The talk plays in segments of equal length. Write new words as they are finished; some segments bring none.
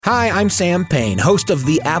Hi, I'm Sam Payne, host of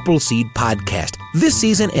the Appleseed Podcast. This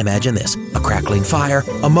season, imagine this: a crackling fire,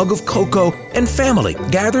 a mug of cocoa, and family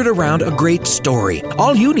gathered around a great story.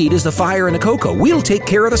 All you need is the fire and the cocoa. We'll take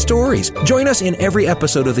care of the stories. Join us in every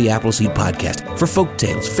episode of the Appleseed Podcast for folk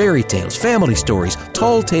tales, fairy tales, family stories,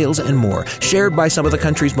 tall tales, and more, shared by some of the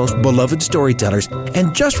country's most beloved storytellers,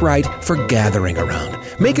 and just right for gathering around.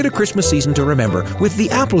 Make it a Christmas season to remember with the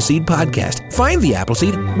Appleseed Podcast. Find the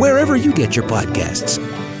Appleseed wherever you get your podcasts.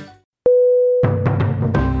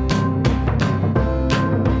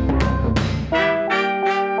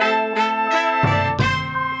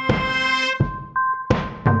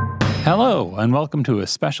 Hello, and welcome to a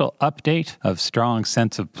special update of Strong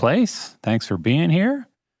Sense of Place. Thanks for being here.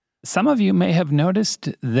 Some of you may have noticed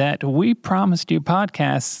that we promised you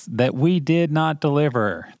podcasts that we did not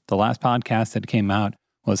deliver. The last podcast that came out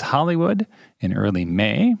was Hollywood in early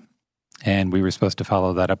May, and we were supposed to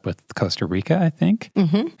follow that up with Costa Rica, I think.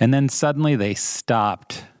 Mm-hmm. And then suddenly they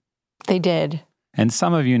stopped. They did. And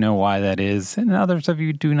some of you know why that is, and others of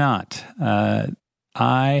you do not.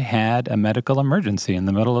 I had a medical emergency in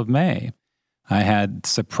the middle of May. I had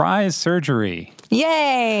surprise surgery.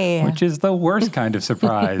 Yay! Which is the worst kind of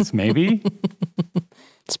surprise, maybe.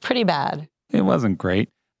 It's pretty bad. It wasn't great.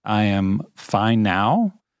 I am fine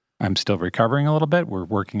now. I'm still recovering a little bit. We're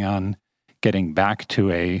working on getting back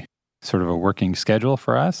to a sort of a working schedule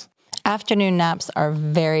for us. Afternoon naps are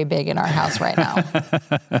very big in our house right now.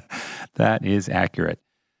 That is accurate.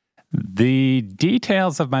 The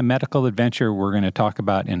details of my medical adventure we're going to talk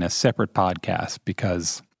about in a separate podcast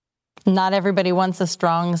because... Not everybody wants a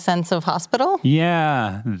strong sense of hospital?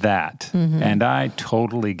 Yeah, that. Mm-hmm. And I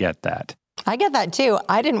totally get that. I get that too.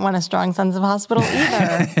 I didn't want a strong sense of hospital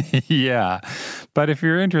either. Yeah. But if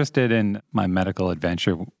you're interested in my medical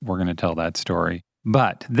adventure, we're going to tell that story.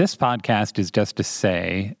 But this podcast is just to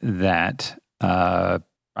say that...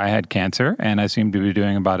 I had cancer, and I seem to be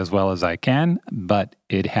doing about as well as I can, but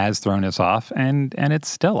it has thrown us off, and it's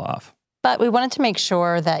still off. But we wanted to make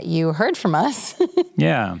sure that you heard from us.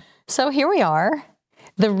 Yeah. So here we are.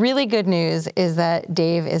 The really good news is that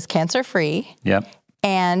Dave is cancer-free. Yep.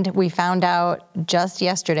 And we found out just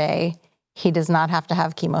yesterday he does not have to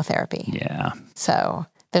have chemotherapy. Yeah. So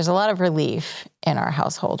there's a lot of relief in our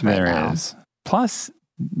household right now. There is. Plus...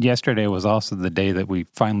 yesterday was also the day that we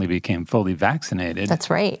finally became fully vaccinated. That's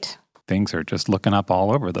right. Things are just looking up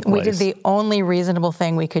all over the place. We did the only reasonable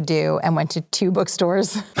thing we could do and went to 2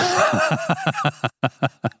 bookstores.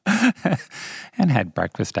 And had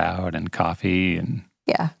breakfast out and coffee and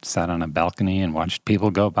sat on a balcony and watched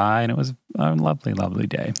people go by. And it was a lovely, lovely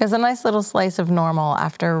day. It was a nice little slice of normal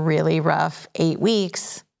after a really rough 8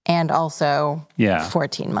 weeks and also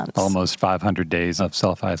 14 months. Almost 500 days of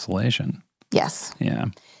self-isolation. Yes. Yeah.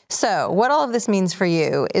 So what all of this means for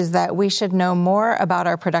you is that we should know more about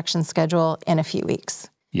our production schedule in a few weeks.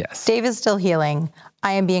 Yes. Dave is still healing.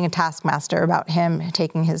 I am being a taskmaster about him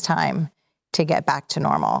taking his time to get back to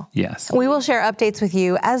normal. Yes. We will share updates with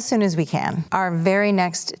you as soon as we can. Our very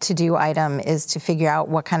next to-do item is to figure out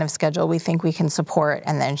what kind of schedule we think we can support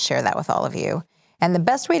and then share that with all of you. And the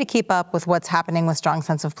best way to keep up with what's happening with Strong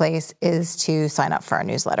Sense of Place is to sign up for our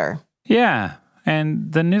newsletter. Yeah.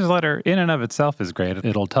 And the newsletter in and of itself is great.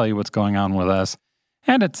 It'll tell you what's going on with us.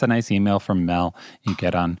 And it's a nice email from Mel you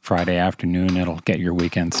get on Friday afternoon. It'll get your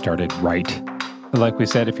weekend started right. Like we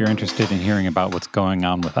said, if you're interested in hearing about what's going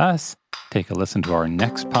on with us, take a listen to our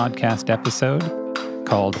next podcast episode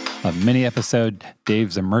called a mini episode,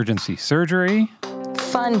 Dave's Emergency Surgery.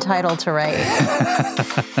 Fun title to write.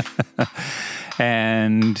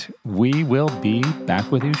 And we will be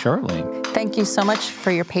back with you shortly. Thank you so much for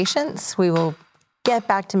your patience. We will get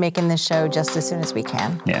back to making this show just as soon as we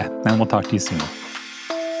can. Yeah, and we'll talk to you soon.